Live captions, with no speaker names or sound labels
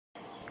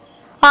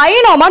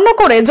আইন অমান্য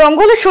করে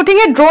জঙ্গলে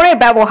শুটিংয়ে ড্রোনের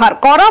ব্যবহার,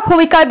 কড়া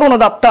ভূমিকায় বন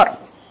দপ্তর।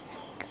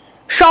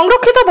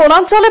 সংরক্ষিত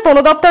বনাঞ্চলে বন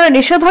দপ্তরের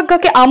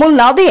নিষেধাজ্ঞাকে আমল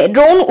না দিয়ে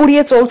ড্রোন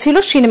উড়িয়ে চলছিল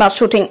সিনেমা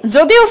শুটিং।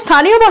 যদিও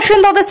স্থানীয়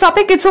বাসিন্দাদের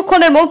চাপে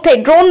কিছুক্ষণের মধ্যে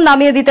ড্রোন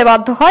নামিয়ে দিতে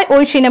বাধ্য হয়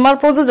ওই সিনেমার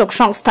প্রযোজক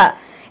সংস্থা।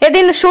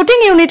 এদিন শুটিং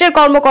ইউনিটের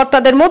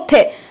কর্মকর্তাদের মধ্যে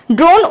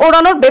ড্রোন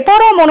ওড়ানোর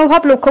বেপরোয়া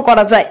মনোভাব লক্ষ্য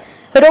করা যায়।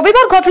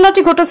 রবিবার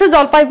ঘটনাটি ঘটেছে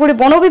জলপাইগুড়ি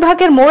বন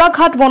বিভাগের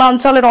মোড়াঘাট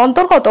বনাঞ্চলের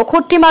অন্তর্গত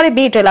খট্টিমারি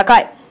বিট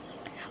এলাকায়।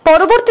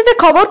 পরবর্তীতে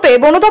খবর পেয়ে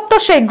বন দপ্তর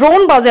সেই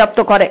ড্রোন বাজেয়াপ্ত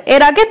করে।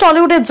 এর আগে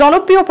টলিউডের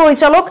জনপ্রিয়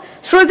পরিচালক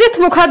সৃজিত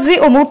মুখার্জি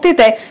ও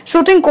মূর্তিতে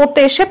শুটিং করতে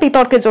এসে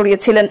বিতর্কে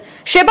জড়িয়েছিলেন।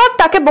 সেবার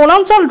তাকে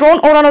বনাঞ্চল ড্রোন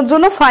ওড়ানোর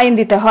জন্য ফাইন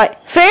দিতে হয়।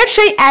 ফের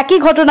সেই একই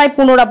ঘটনায়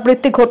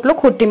পুনরাবৃত্তি ঘটল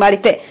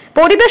খট্টিমারিতে।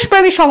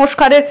 পরিবেশপ্রেমী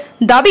সংস্কারের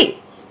দাবি,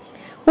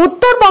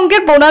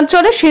 উত্তরবঙ্গের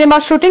বনাঞ্চলে সিনেমা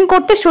শুটিং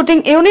করতে শুটিং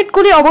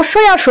ইউনিটগুলি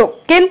অবশ্যই আসুক,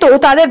 কিন্তু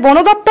তাদের বন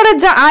দপ্তরের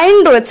যা আইন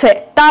রয়েছে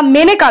তা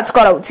মেনে কাজ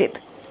করা উচিত।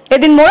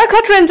 এদিন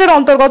মোড়াঘাট রেঞ্জের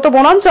অন্তর্গত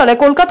বনাঞ্চলে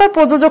কলকাতার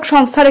প্রযোজক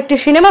সংস্থার একটি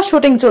সিনেমা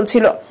শুটিং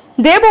চলছিল।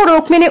 দেব ও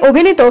রুক্মিণী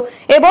অভিনীত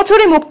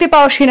এবছরই মুক্তি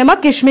পাওয়া সিনেমা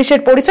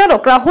কিশমিশের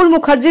পরিচালক রাহুল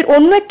মুখার্জির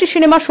অন্য একটি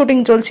সিনেমা শুটিং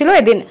চলছিল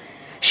এদিন।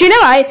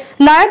 সিনেমায়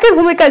নায়কের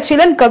ভূমিকায়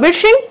ছিলেন কবির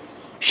সিং।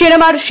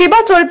 সিনেমার শিবা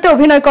চরিত্রে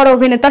অভিনয় করা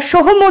অভিনেতা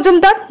সোহম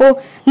মজুমদার ও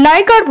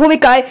নায়িকার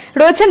ভূমিকায়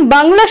রয়েছেন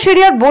বাংলা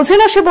সিরিয়ার বোঝে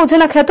না সে বোঝে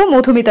না খ্যাত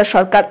মধুমিতা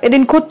সরকার।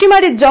 এদিন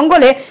খট্টিমারির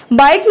জঙ্গলে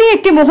বাইক নিয়ে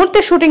একটি মুহূর্তে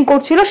শুটিং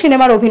করছিল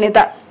সিনেমার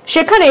অভিনেতা।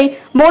 সেখানেই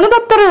বন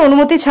দপ্তরের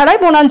অনুমতি ছাড়াই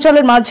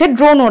বনাঞ্চলের মাঝে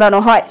ড্রোন ওড়ানো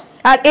হয়।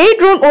 আর এই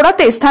ড্রোন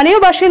ওড়াতে স্থানীয়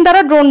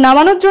বাসিন্দারা ড্রোন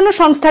নামানোর জন্য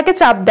সংস্থাকে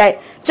চাপ দেয়।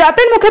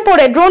 চাপের মুখে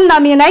পড়ে ড্রোন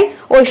নামিয়ে নেয়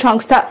ওই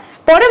সংস্থা।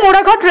 পরে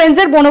মোড়াঘাট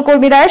রেঞ্জের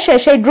বনকর্মীরা এসে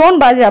সেই ড্রোন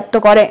বাজেয়াপ্ত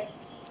করে।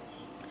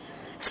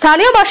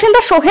 স্থানীয়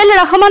বাসিন্দা সোহেল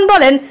রহমান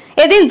বলেন,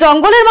 এদিন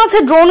জঙ্গলের মাঝে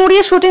ড্রোন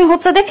উড়িয়ে শুটিং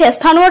হচ্ছে দেখে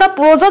স্থানীয়রা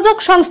প্রযোজক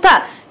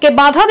সংস্থাকে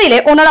বাধা দিলে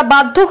ওনারা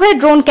বাধ্য হয়ে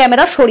ড্রোন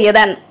ক্যামেরা সরিয়ে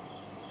দেন।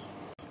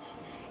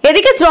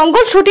 এদিকে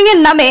জঙ্গল শুটিং এর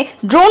নামে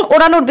ড্রোন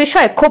ওড়ানোর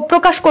বিষয়ে ক্ষোভ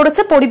প্রকাশ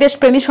করেছে পরিবেশ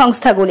প্রেমী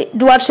সংস্থাগুলি।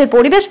 ডুয়ার্সের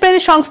পরিবেশ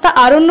প্রেমী সংস্থা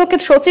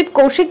আরণ্যকের সচিব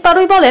কৌশিক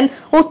বারুই বলেন,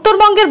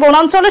 উত্তরবঙ্গের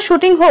বনাঞ্চলে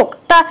শুটিং হোক,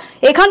 তা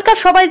এখানকার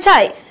সবাই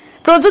চায়।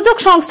 প্রযোজক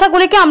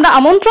সংস্থাগুলিকে আমরা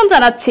আমন্ত্রণ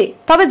জানাচ্ছি,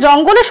 তবে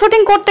জঙ্গলে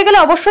শুটিং করতে গেলে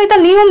অবশ্যই তা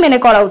নিয়ম মেনে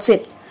করা উচিত।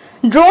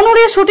 ড্রোন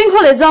উড়িয়ে শুটিং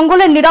হলে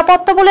জঙ্গলের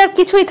নিরাপত্তা বলে আর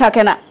কিছুই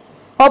থাকে না।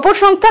 অপর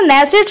সংস্থা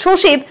ন্যাসের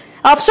সচিব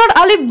আফসার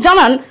আলী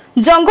জানান,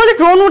 জঙ্গলে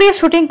ড্রোন উড়িয়ে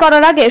শুটিং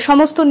করার আগে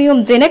সমস্ত নিয়ম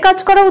জেনে কাজ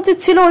করা উচিত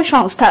ছিল ওই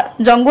সংস্থার।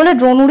 জঙ্গলে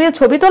ড্রোন উড়িয়ে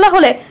ছবি তোলা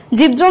হলে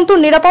জীবজন্তুর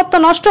নিরাপত্তা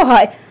নষ্ট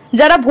হয়।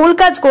 যারা ভুল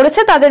কাজ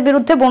করেছে তাদের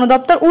বিরুদ্ধে বন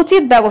দপ্তর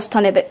উচিত ব্যবস্থা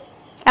নেবে,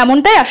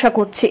 এমনটাই আশা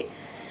করছি।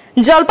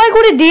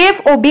 জলপাইগুড়ি ডিএফ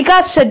ও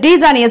বিকাশ ডি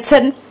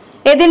জানিয়েছেন,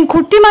 এদিন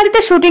খট্টিমারিতে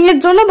শুটিং এর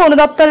জন্য বন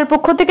দপ্তরের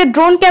পক্ষ থেকে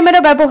ড্রোন ক্যামেরা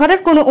ব্যবহারের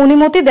কোনো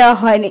অনুমতি দেওয়া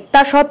হয়নি।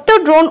 তা সত্ত্বেও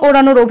ড্রোন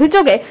ওড়ানোর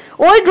অভিযোগে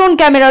ওই ড্রোন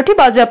ক্যামেরাটি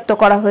বাজেয়াপ্ত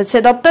করা হয়েছে।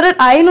 দপ্তরের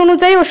আইন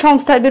অনুযায়ী ও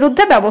সংস্থার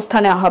বিরুদ্ধে ব্যবস্থা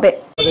নেওয়া হবে।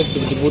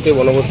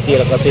 বনবর্তী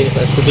এলাকাতে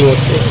শুটিং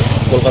হচ্ছে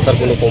কলকাতার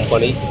কোনো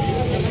কোম্পানি,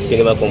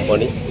 সিনেমা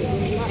কোম্পানি।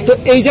 তো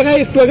এই জায়গায়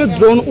একটু আগে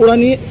ড্রোন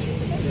উড়ানি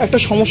একটা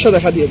সমস্যা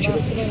দেখা দিয়েছিল,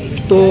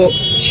 তো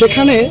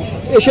সেখানে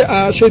এসে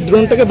সেই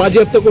ড্রোনটাকে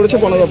বাজেয়াপ্ত করেছে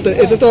বন দপ্তর।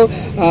 এতে তো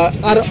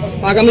আর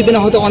আগামী দিনে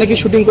হয়তো অনেকেই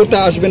শুটিং করতে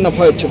আসবেন না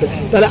ভয়ের চোটে।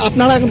 তাহলে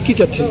আপনারা এখন কি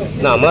চাচ্ছেন?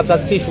 না, আমরা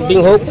চাচ্ছি শুটিং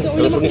হোক,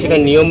 এবং শুটিং সেটা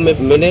নিয়ম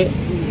মেনে,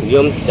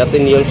 যাতে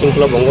নিয়ম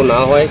শৃঙ্খলা ভঙ্গ না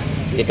হয়,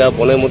 যেটা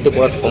বনের মধ্যে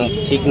করা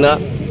ঠিক না।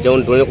 যেমন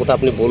ড্রোনের কথা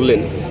আপনি বললেন,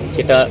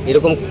 সেটা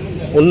এরকম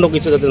অন্য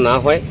কিছু যাতে না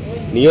হয়,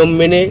 নিয়ম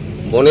মেনে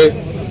বনের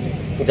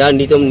যা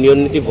নিয়ম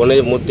নীতি,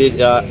 বনের মধ্যে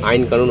যা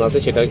আইন কানুন আছে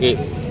সেটাকে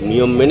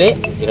নিয়ম মেনে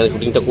এখানে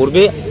শুটিংটা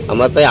করবে।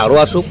 আমরা চাই আরও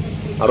আসুক,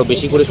 আরও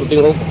বেশি করে শুটিং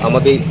হোক।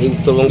 আমাদের এই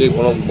উত্তরবঙ্গের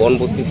কোনো বন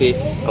বস্তিতে,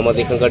 আমাদের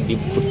এখানকার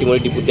খট্টিমারি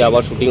ডিপুতে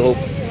আবার শুটিং হোক।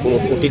 কোনো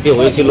অতীতে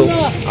হয়েছিল,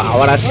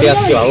 আবার আসছে,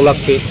 আজকে ভালো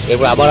লাগছে,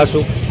 এরপর আবার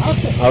আসুক,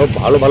 আরও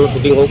ভালো ভালো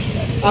শুটিং হোক।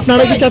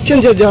 আপনারা কি চাচ্ছেন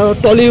যে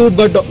টলিউড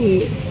বা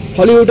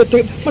হলিউডের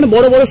থেকে মানে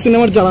বড় বড়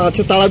সিনেমার যারা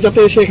আছে তারা যাতে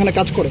এসে এখানে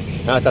কাজ করে?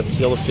 হ্যাঁ, চাচ্ছি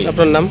অবশ্যই।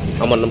 আপনার নাম?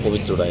 আমার নাম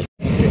পবিত্র রায়।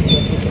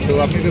 তো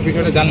আপনি তো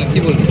বিষয়টা জানলেন, কি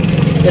বলবেন?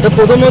 এটা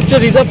প্রথম হচ্ছে,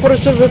 রিজার্ভ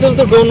ফরেস্টের ভেতরে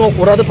তো ড্রোন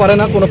ওড়াতে পারে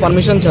না কোনো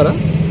পারমিশন ছাড়া।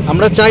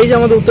 আমরা চাই যে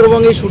আমাদের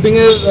উত্তরবঙ্গে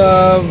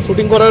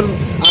শুটিং করার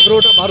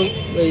আগ্রহটা বাড়ুক।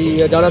 এই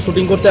যারা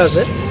শুটিং করতে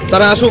আসে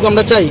তারা আসুক,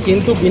 আমরা চাই।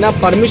 কিন্তু বিনা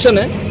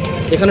পারমিশনে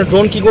এখানে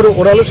ড্রোন কী করে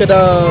ওড়ালো সেটা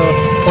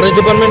ফরেস্ট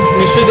ডিপার্টমেন্ট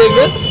নিশ্চয়ই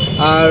দেখবে।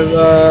 আর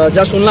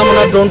যা শুনলাম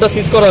ওনার ড্রোনটা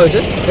সিজ করা হয়েছে,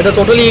 এটা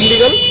টোটালি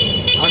ইললিগাল।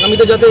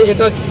 আগামীতে যাতে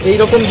এটা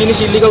এইরকম জিনিস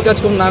ইললিগাল কাজ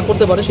না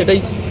করতে পারে সেটাই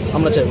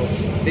আমরা চাইবো।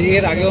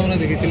 এর আগেও আমরা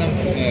দেখেছিলাম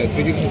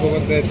সৃজিত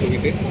মুখোপাধ্যায়ের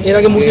ছবিতে, এর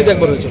আগে মূর্তিতে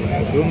একবার হয়েছিল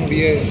ড্রোন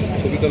উড়িয়ে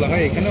ছবি তোলা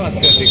হয়, এখানেও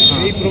আজকে দেখছি।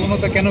 এই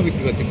প্রবণতা কেন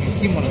বৃদ্ধি পাচ্ছে,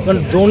 কি মনে হয়? কারণ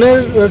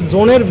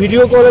ড্রোনের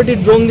ভিডিও কোয়ালিটি,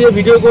 ড্রোন দিয়ে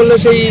ভিডিও করলে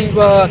সেই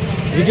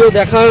ভিডিও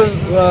দেখার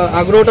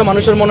আগ্রহটা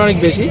মানুষের মনে অনেক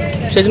বেশি,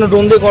 সেই জন্য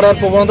ড্রোন দিয়ে করার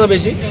প্রবণতা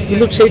বেশি।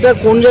 কিন্তু সেইটা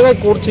কোন জায়গায়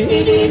করছি,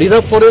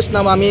 রিজার্ভ ফরেস্ট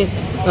নাম আমি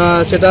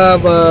সেটা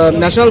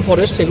ন্যাশনাল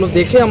ফরেস্ট, সেগুলো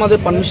দেখে আমাদের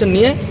পারমিশন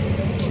নিয়ে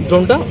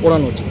ড্রোনটা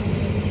ওড়ানো উচিত।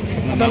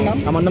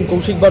 আমার নাম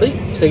Kaushik Barui,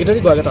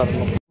 secretary, গোয়াঘাট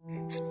Aranyak.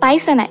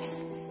 Spice and Ice,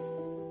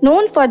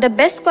 known for the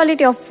best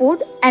quality of food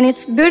and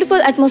its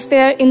beautiful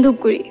atmosphere in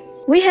Dhupguri.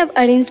 We have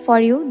arranged for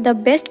you the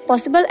best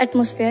possible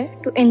atmosphere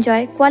to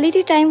enjoy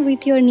quality time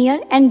with your near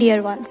and dear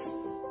ones.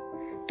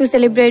 To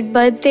celebrate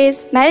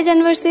birthdays, marriage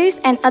anniversaries,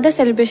 and other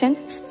celebrations,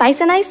 Spice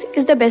and Ice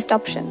is the best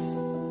option.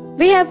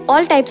 We have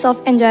all types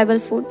of enjoyable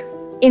food: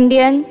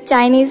 Indian,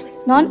 Chinese,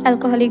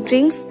 non-alcoholic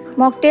drinks,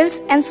 mocktails,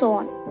 and so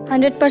on.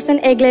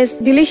 100% eggless,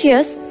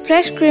 delicious,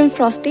 fresh cream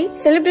frosty,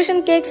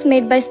 celebration cakes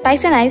made by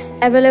Spice and Ice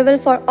available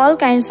for all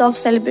kinds of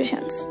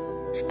celebrations.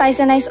 Spice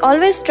and Ice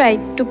always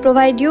tried to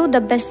provide you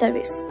the best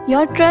service.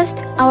 Your trust,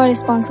 our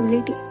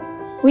responsibility.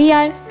 We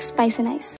are Spice and Ice.